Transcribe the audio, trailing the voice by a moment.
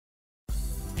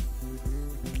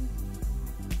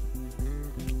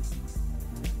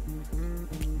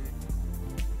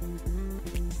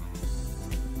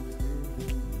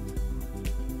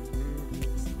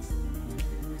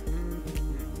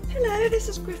this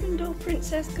is Gryffindor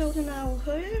Princess Golden Owl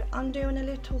here. I'm doing a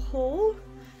little haul,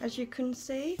 as you can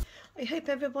see. I hope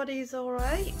everybody's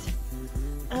alright.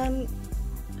 As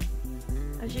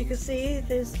you can see,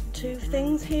 there's two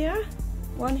things here.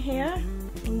 One here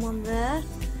and one there.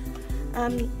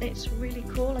 It's really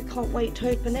cool. I can't wait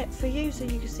to open it for you so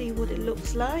you can see what it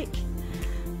looks like.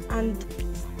 And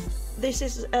this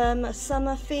is a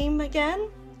summer theme again.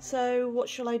 So what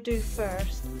shall I do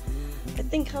first? I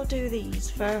think I'll do these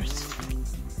first.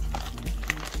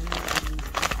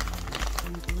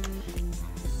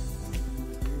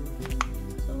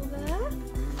 So there.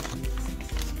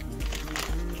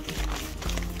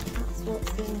 That's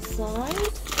what's inside.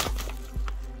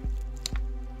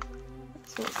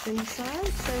 That's what's inside.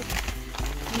 So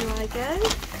here I go.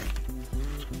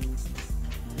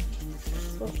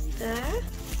 That's what's there.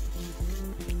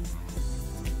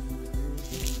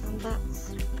 And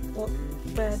that's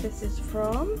where this is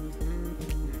from.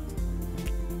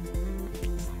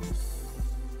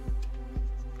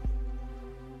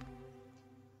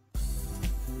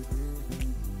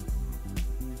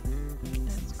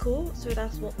 That's cool, so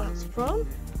that's what that's from.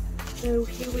 So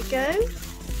here we go.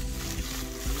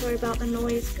 Sorry about the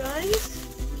noise, guys.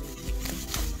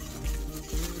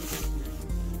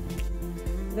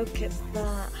 Look at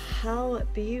that, how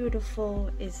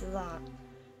beautiful is that?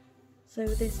 So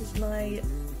this is my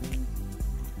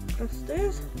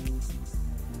clusters.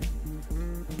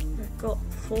 I've got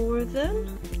 4 of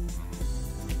them.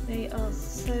 They are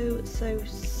so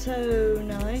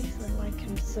nice. I like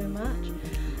them so much.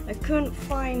 I couldn't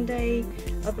find a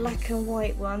black and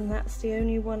white one. That's the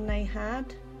only one they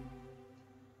had.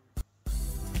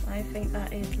 I think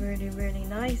that is really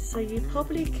nice. So you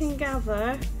probably can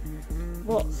gather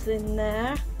what's in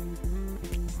there,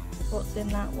 what's in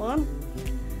that one.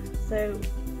 So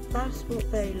that's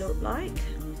what they look like.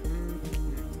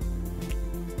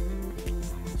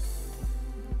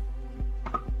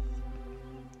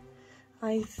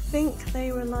 I think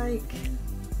they were like,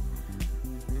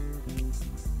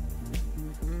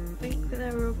 they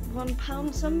were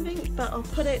 £1 something, but I'll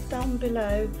put it down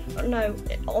below, no,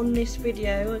 on this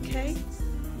video, okay?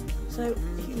 So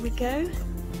here we go,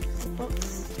 the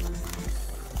box.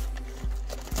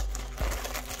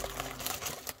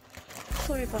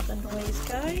 Sorry about the noise,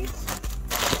 guys.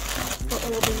 Got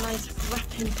all the nice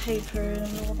wrapping paper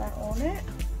and all that on it.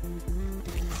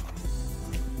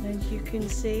 As you can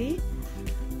see,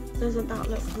 doesn't that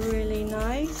look really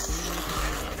nice?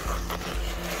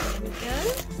 There we go.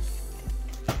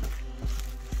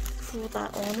 Pour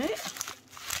that on it.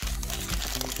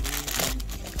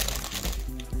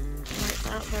 Like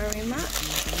that very much.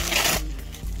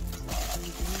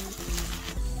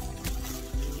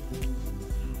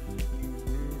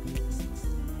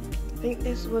 I think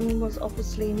this one was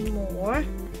obviously more,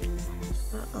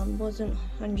 but I wasn't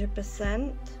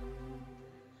 100%.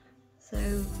 So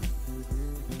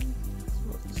that's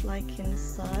what it's like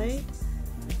inside.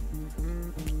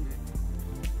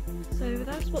 So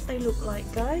that's what they look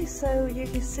like, guys. So you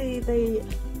can see they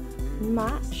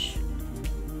match.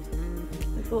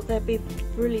 I thought they'd be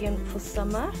brilliant for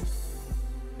summer,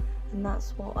 and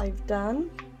that's what I've done.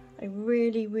 I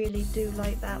really do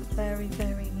like that very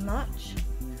much.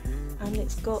 And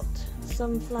it's got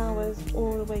sunflowers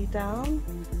all the way down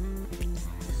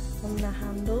on the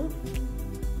handle,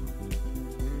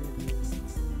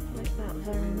 like that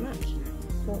very much.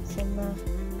 That's what's on the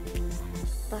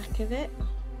back of it.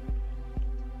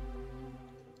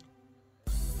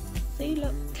 See,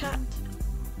 look, cat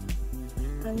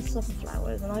and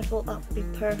sunflowers, and I thought that would be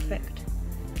perfect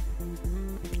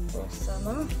for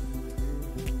summer.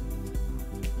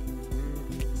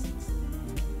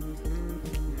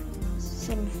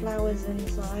 Some flowers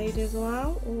inside as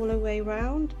well, all the way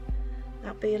round.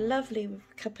 That'd be a lovely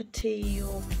cup of tea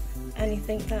or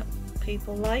anything that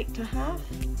people like to have.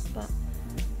 But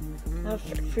have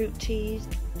fruit teas,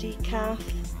 decaf,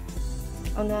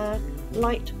 and a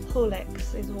light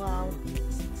Horlicks as well.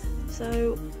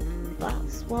 So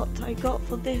that's what I got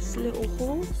for this little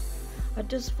haul. I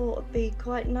just thought it'd be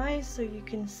quite nice so you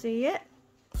can see it.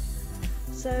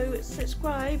 So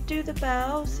subscribe, do the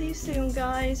bell. See you soon,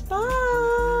 guys.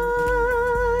 Bye.